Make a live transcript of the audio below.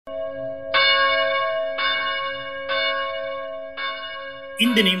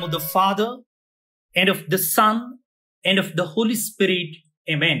In the name of the Father, and of the Son, and of the Holy Spirit.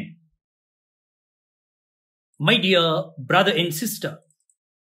 Amen. My dear brother and sister,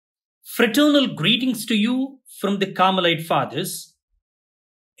 fraternal greetings to you from the Carmelite Fathers,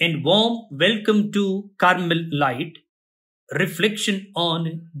 and warm welcome to Carmel Light, reflection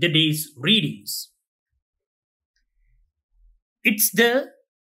on the day's readings. It's the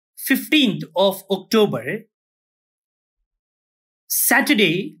 15th of October,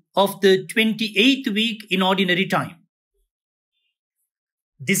 Saturday of the 28th week in Ordinary Time.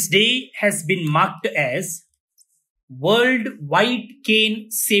 This day has been marked as World White Cane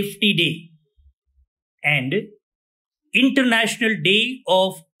Safety Day and International Day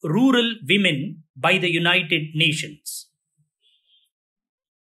of Rural Women by the United Nations.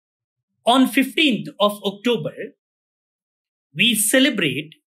 On 15th of October, we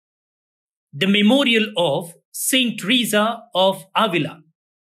celebrate the memorial of Saint Teresa of Avila,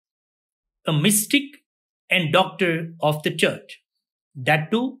 a mystic and doctor of the Church. That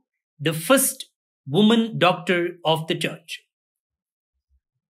too, the first woman doctor of the Church.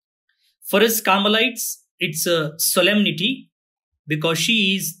 For us Carmelites, it's a solemnity because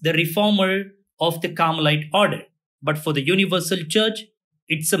she is the reformer of the Carmelite order. But for the Universal Church,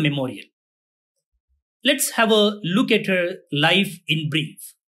 it's a memorial. Let's have a look at her life in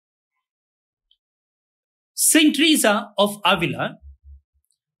brief. Saint Teresa of Avila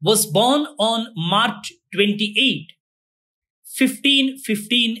was born on March 28,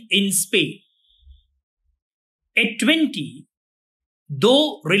 1515 in Spain. At 20,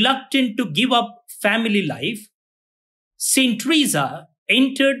 though reluctant to give up family life, Saint Teresa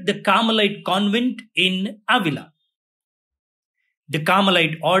entered the Carmelite convent in Avila. The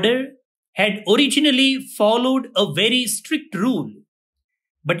Carmelite order had originally followed a very strict rule,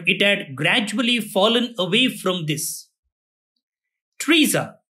 but it had gradually fallen away from this.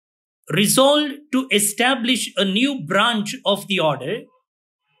 Teresa resolved to establish a new branch of the order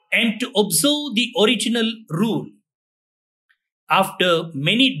and to observe the original rule. After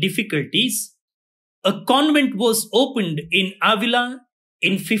many difficulties, a convent was opened in Avila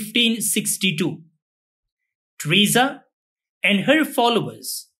in 1562. Teresa and her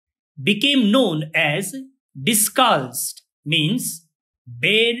followers became known as Discalced, means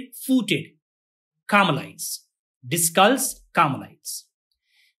bare-footed Carmelites. Discalced Carmelites.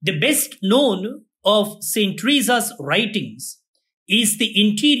 The best known of Saint Teresa's writings is the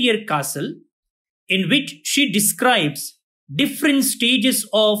interior castle, in which she describes different stages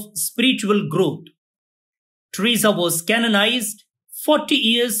of spiritual growth. Teresa was canonized 40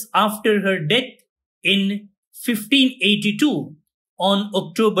 years after her death in 1582 on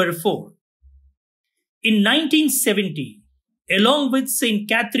October 4. In 1970, along with Saint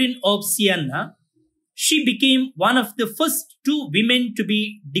Catherine of Siena, she became one of the first two women to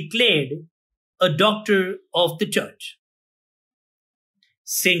be declared a doctor of the Church.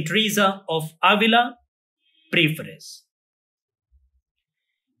 Saint Teresa of Avila, pray for us.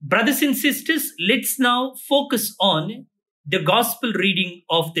 Brothers and sisters, let's now focus on the Gospel reading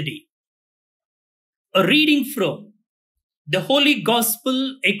of the day. A reading from the Holy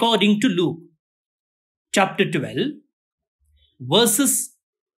Gospel according to Luke, chapter 12, verses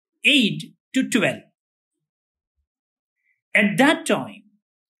 8 to 12. At that time,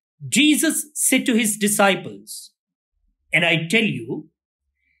 Jesus said to his disciples, "And I tell you,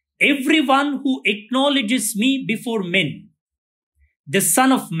 everyone who acknowledges me before men, the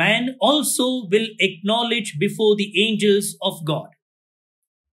Son of Man also will acknowledge before the angels of God.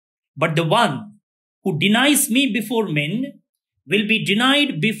 But the one who denies me before men will be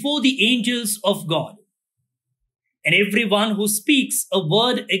denied before the angels of God. And everyone who speaks a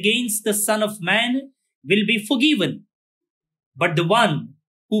word against the Son of Man will be forgiven. But the one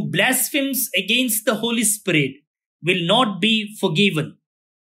who blasphemes against the Holy Spirit will not be forgiven.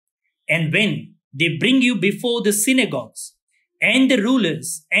 And when they bring you before the synagogues and the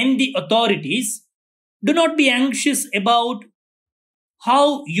rulers and the authorities, do not be anxious about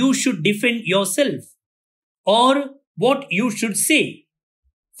how you should defend yourself or what you should say,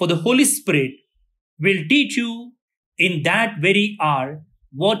 for the Holy Spirit will teach you in that very hour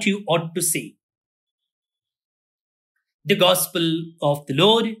what you ought to say." The Gospel of the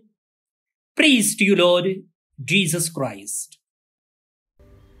Lord. Praise to you, Lord Jesus Christ.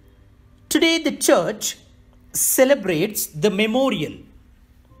 Today the Church celebrates the memorial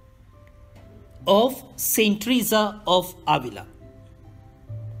of Saint Teresa of Avila,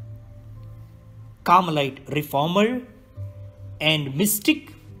 Carmelite reformer and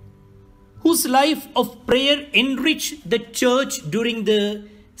mystic, whose life of prayer enriched the Church during the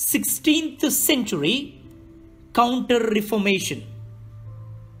 16th century Counter-Reformation.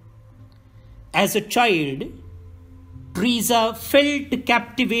 As a child, Teresa felt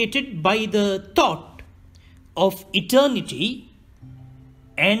captivated by the thought of eternity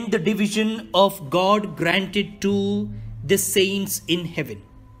and the division of God granted to the saints in heaven.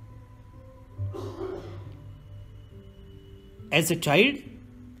 As a child,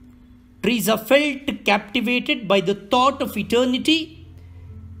 Teresa felt captivated by the thought of eternity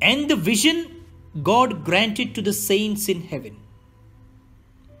and the vision God granted to the saints in heaven.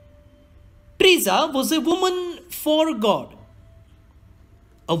 Teresa was a woman for God,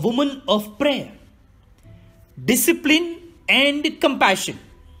 a woman of prayer, discipline, and compassion.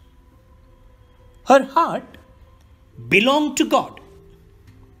 Her heart belonged to God.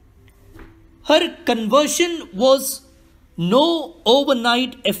 Her conversion was no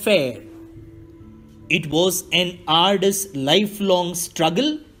overnight affair. It was an arduous, lifelong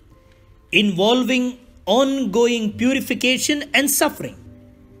struggle involving ongoing purification and suffering.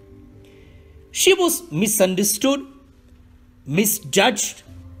 She was misunderstood, misjudged,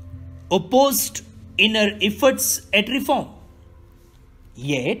 opposed in her efforts at reform.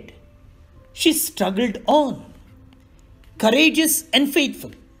 Yet, she struggled on, courageous and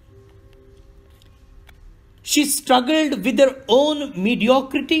faithful. She struggled with her own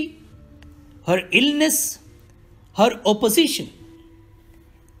mediocrity, her illness, her opposition,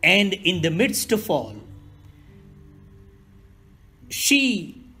 and in the midst of all,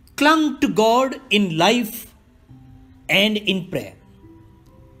 she clung to God in life and in prayer.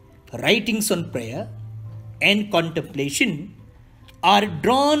 Writings on prayer and contemplation are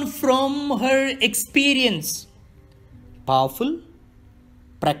drawn from her experience, powerful,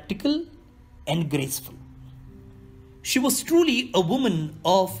 practical, and graceful. She was truly a woman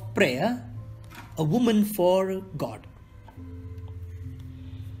of prayer, a woman for God.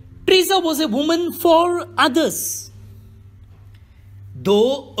 Teresa was a woman for others.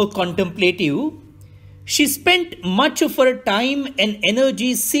 Though a contemplative, she spent much of her time and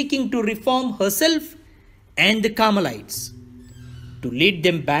energy seeking to reform herself and the Carmelites, to lead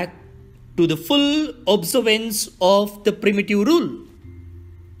them back to the full observance of the primitive rule.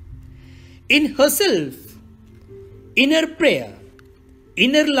 In herself, in her prayer,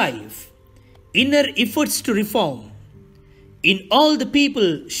 in her life, in her efforts to reform, in all the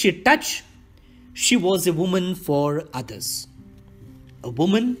people she touched, she was a woman for others. A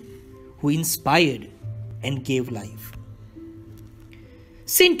woman who inspired and gave life.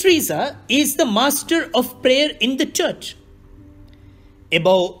 Saint Teresa is the master of prayer in the church.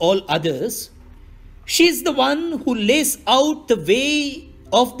 Above all others, she is the one who lays out the way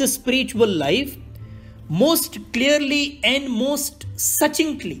of the spiritual life most clearly and most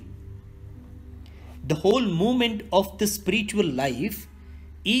succinctly. The whole movement of the spiritual life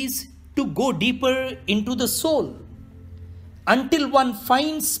is to go deeper into the soul until one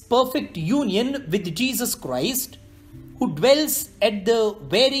finds perfect union with Jesus Christ, who dwells at the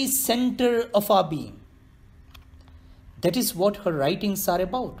very center of our being. That is what her writings are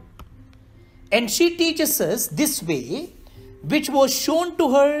about. And she teaches us this way, which was shown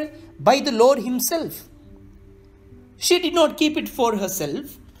to her by the Lord Himself. She did not keep it for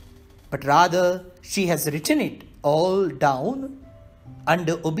herself, but rather she has written it all down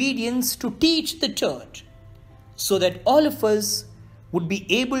under obedience to teach the church, so that all of us would be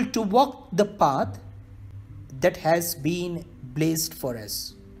able to walk the path that has been blazed for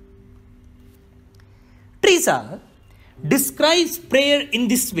us. Teresa describes prayer in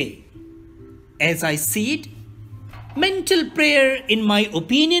this way. As I see it, mental prayer, in my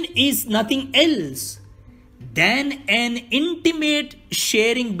opinion, is nothing else than an intimate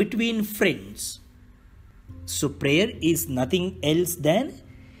sharing between friends. So prayer is nothing else than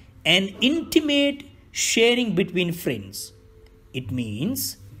an intimate sharing between friends. It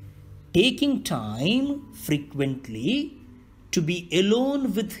means taking time frequently to be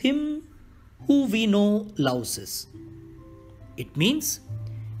alone with Him who we know loves us. It means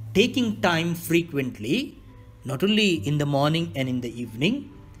taking time frequently, not only in the morning and in the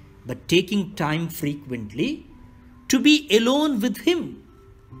evening, but taking time frequently to be alone with Him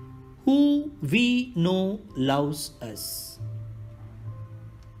who we know loves us.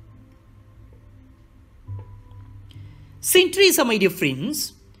 Saint Teresa, my dear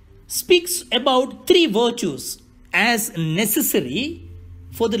friends, speaks about three virtues as necessary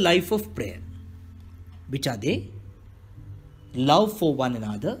for the life of prayer. Which are they? Love for one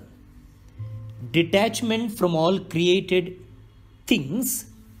another, detachment from all created things,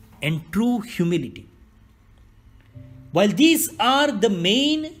 and true humility. While these are the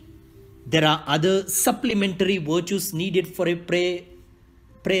main, there are other supplementary virtues needed for a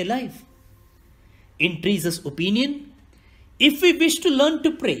prayer life. In Teresa's opinion, if we wish to learn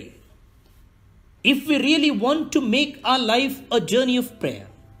to pray, If we really want to make our life a journey of prayer,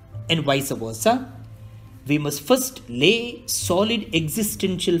 and vice versa, we must first lay solid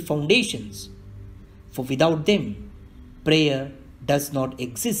existential foundations, for without them, prayer does not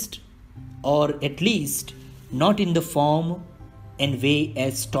exist, or at least not in the form and way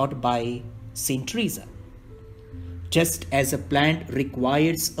as taught by Saint Teresa. Just as a plant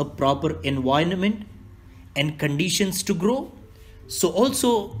requires a proper environment and conditions to grow, so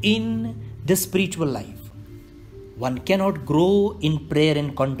also in the spiritual life. One cannot grow in prayer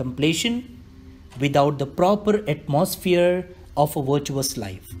and contemplation without the proper atmosphere of a virtuous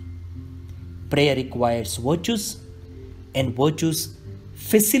life. Prayer requires virtues, and virtues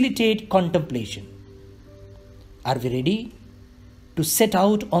facilitate contemplation. Are we ready to set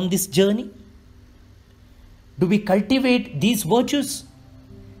out on this journey? Do we cultivate these virtues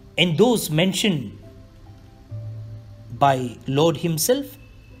and those mentioned by Lord Himself?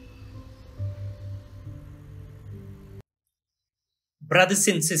 Brothers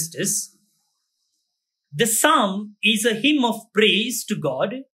and sisters, the psalm is a hymn of praise to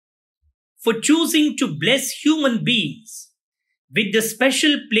God for choosing to bless human beings with the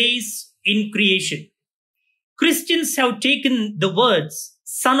special place in creation. Christians have taken the words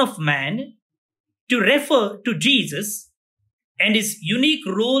Son of Man to refer to Jesus and his unique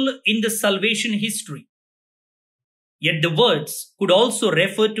role in the salvation history. Yet the words could also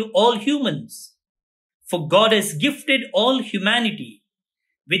refer to all humans, for God has gifted all humanity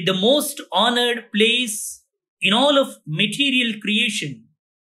with the most honored place in all of material creation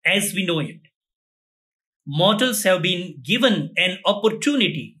as we know it. Mortals have been given an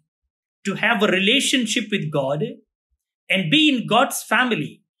opportunity to have a relationship with God and be in God's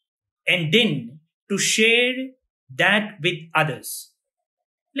family, and then to share that with others.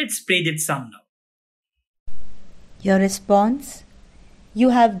 Let's pray that psalm now. Your response: You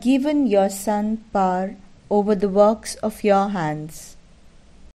have given your Son power over the works of your hands.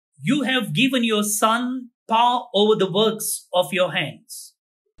 You have given your Son power over the works of your hands.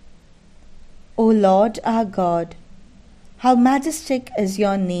 O Lord our God, how majestic is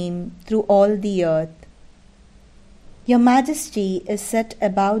your name through all the earth. Your majesty is set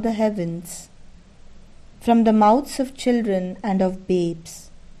above the heavens, from the mouths of children and of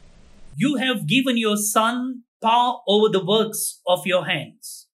babes. You have given your Son power over the works of your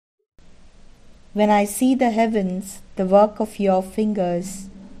hands. When I see the heavens, the work of your fingers,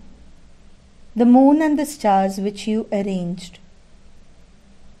 the moon and the stars which you arranged,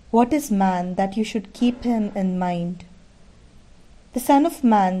 what is man that you should keep him in mind? The Son of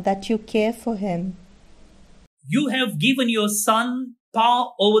Man that you care for him. You have given your Son power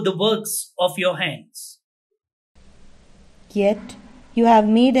over the works of your hands. Yet you have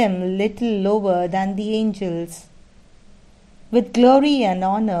made him little lower than the angels. With glory and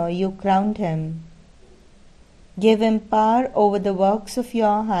honor you crowned him. Give him power over the works of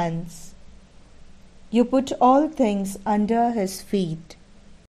your hands. You put all things under his feet.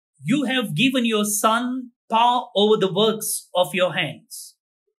 You have given your Son power over the works of your hands.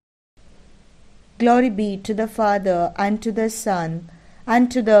 Glory be to the Father, and to the Son,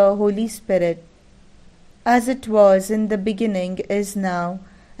 and to the Holy Spirit, as it was in the beginning, is now,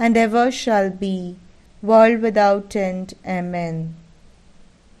 and ever shall be, world without end. Amen.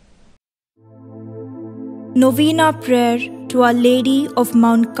 Novena Prayer to Our Lady of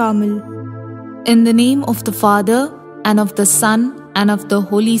Mount Carmel. In the name of the Father, and of the Son, and of the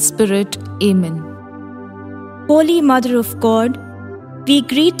Holy Spirit. Amen. Holy Mother of God, we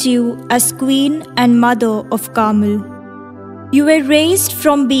greet you as Queen and Mother of Carmel. You were raised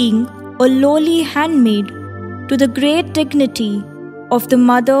from being a lowly handmaid to the great dignity of the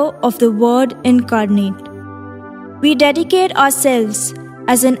Mother of the Word incarnate. We dedicate ourselves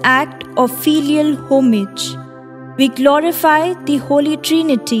as an act of filial homage. We glorify the Holy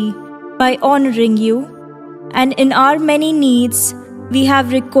Trinity by honoring you, and in our many needs, we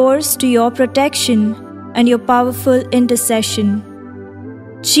have recourse to your protection and your powerful intercession.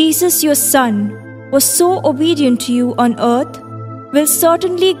 Jesus, your Son, was so obedient to you on earth, will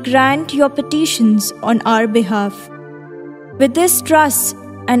certainly grant your petitions on our behalf. With this trust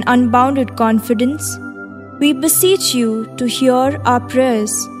and unbounded confidence, we beseech you to hear our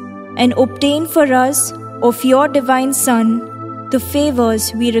prayers and obtain for us of your divine Son the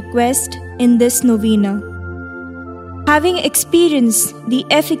favors we request in this novena. Having experienced the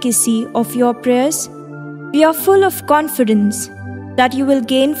efficacy of your prayers, we are full of confidence that you will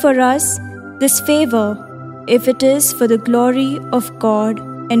gain for us this favor, if it is for the glory of God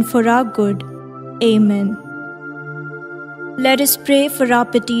and for our good. Amen. Let us pray for our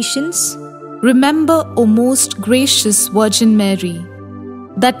petitions. Remember, O most gracious Virgin Mary,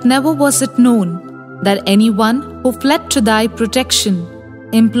 that never was it known that anyone who fled to thy protection,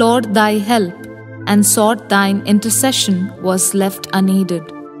 implored thy help, and sought thine intercession was left unaided.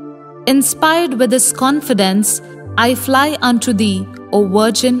 Inspired with this confidence, I fly unto thee, O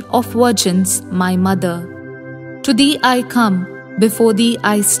Virgin of Virgins, my Mother. To thee I come, before thee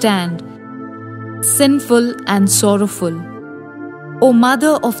I stand, sinful and sorrowful. O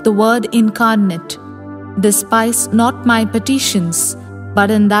Mother of the Word incarnate, despise not my petitions, but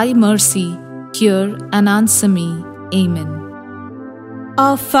in thy mercy hear and answer me. Amen.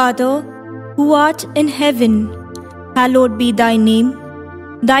 Our Father, who art in heaven, hallowed be thy name.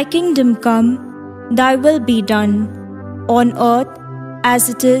 Thy kingdom come, thy will be done, on earth as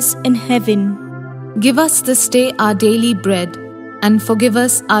it is in heaven. Give us this day our daily bread, and forgive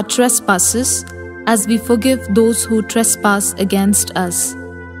us our trespasses, as we forgive those who trespass against us.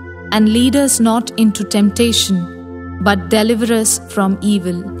 And lead us not into temptation, but deliver us from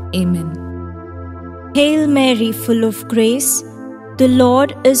evil. Amen. Hail Mary, full of grace, the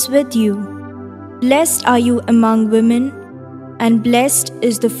Lord is with you. Blessed are you among women, and blessed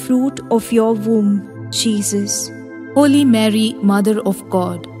is the fruit of your womb, Jesus. Holy Mary, Mother of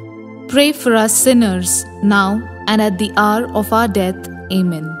God, pray for us sinners, now and at the hour of our death.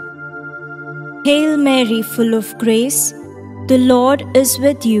 Amen. Hail Mary, full of grace, the Lord is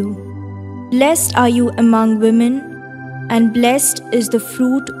with you. Blessed are you among women, and blessed is the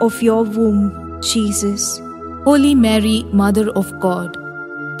fruit of your womb, Jesus. Holy Mary, Mother of God,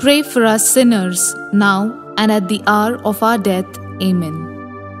 pray for us sinners, now and at the hour of our death.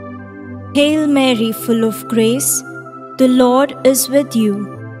 Amen. Hail Mary, full of grace, the Lord is with you.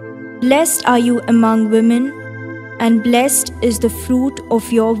 Blessed are you among women, and blessed is the fruit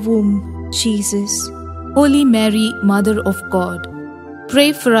of your womb, Jesus. Holy Mary, Mother of God,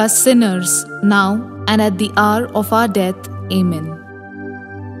 pray for us sinners, now and at the hour of our death. Amen.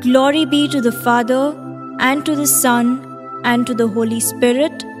 Glory be to the Father, and to the Son, and to the Holy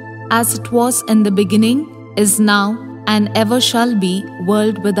Spirit, as it was in the beginning, is now, and ever shall be,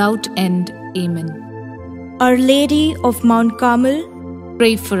 world without end. Amen. Our Lady of Mount Carmel,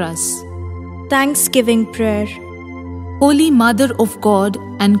 pray for us. Thanksgiving Prayer. Holy Mother of God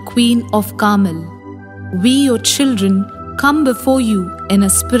and Queen of Carmel, we, your children, come before you in a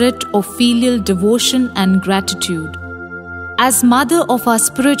spirit of filial devotion and gratitude. As Mother of our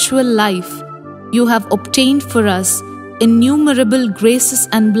spiritual life, you have obtained for us innumerable graces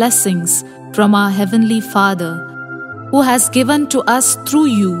and blessings from our Heavenly Father, who has given to us through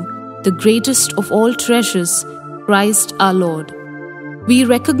you the greatest of all treasures, Christ our Lord. We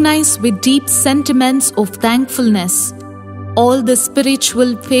recognize with deep sentiments of thankfulness all the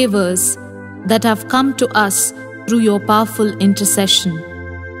spiritual favors that have come to us through your powerful intercession.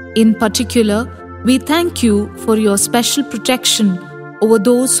 In particular, we thank you for your special protection over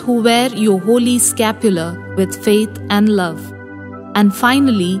those who wear your holy scapular with faith and love. And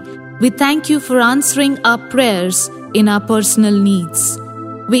finally, we thank you for answering our prayers in our personal needs.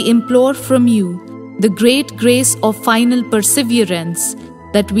 We implore from you the great grace of final perseverance,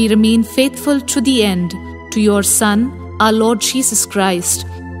 that we remain faithful to the end to your Son, our Lord Jesus Christ,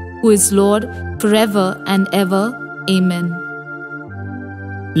 who is Lord forever and ever. Amen.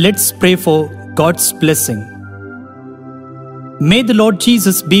 Let's pray for God's blessing. May the Lord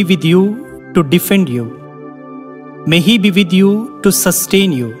Jesus be with you to defend you. May He be with you to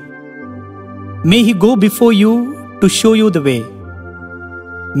sustain you. May He go before you to show you the way.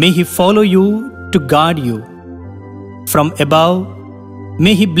 May He follow you to guard you. From above,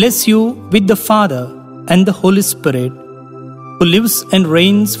 may He bless you with the Father and the Holy Spirit, who lives and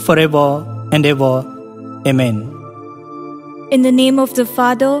reigns forever and ever. Amen. In the name of the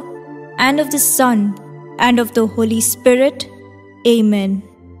Father, and of the Son, and of the Holy Spirit. Amen.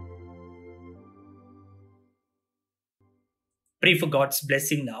 Pray for God's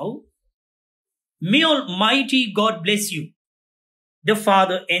blessing now. May Almighty God bless you, the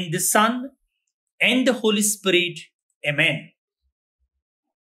Father and the Son and the Holy Spirit. Amen.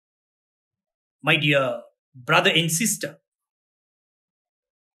 My dear brother and sister,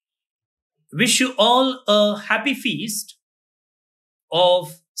 wish you all a happy feast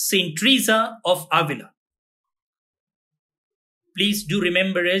of Saint Teresa of Avila. Please do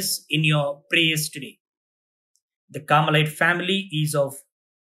remember us in your prayers today. The Carmelite family is of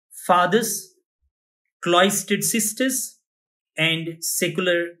fathers, cloistered sisters, and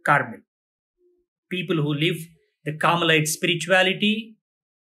secular Carmel. People who live the Carmelite spirituality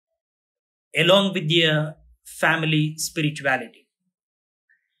along with their family spirituality.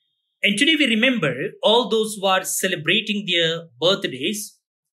 And today we remember all those who are celebrating their birthdays,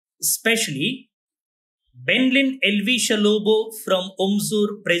 especially Benlin Elvisha Lobo from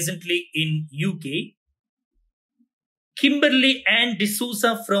Umzur, presently in UK, Kimberly Ann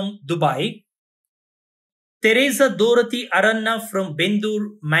D'Souza from Dubai, Teresa Dorothy Aranna from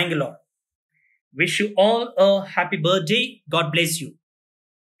Bendur, Mangalore. Wish you all a happy birthday. God bless you.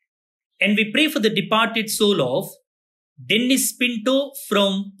 And we pray for the departed soul of Dennis Pinto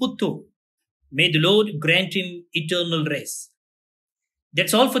from Puttur. May the Lord grant him eternal rest.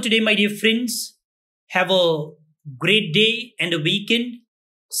 That's all for today, my dear friends. Have a great day and a weekend.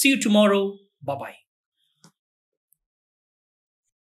 See you tomorrow. Bye-bye.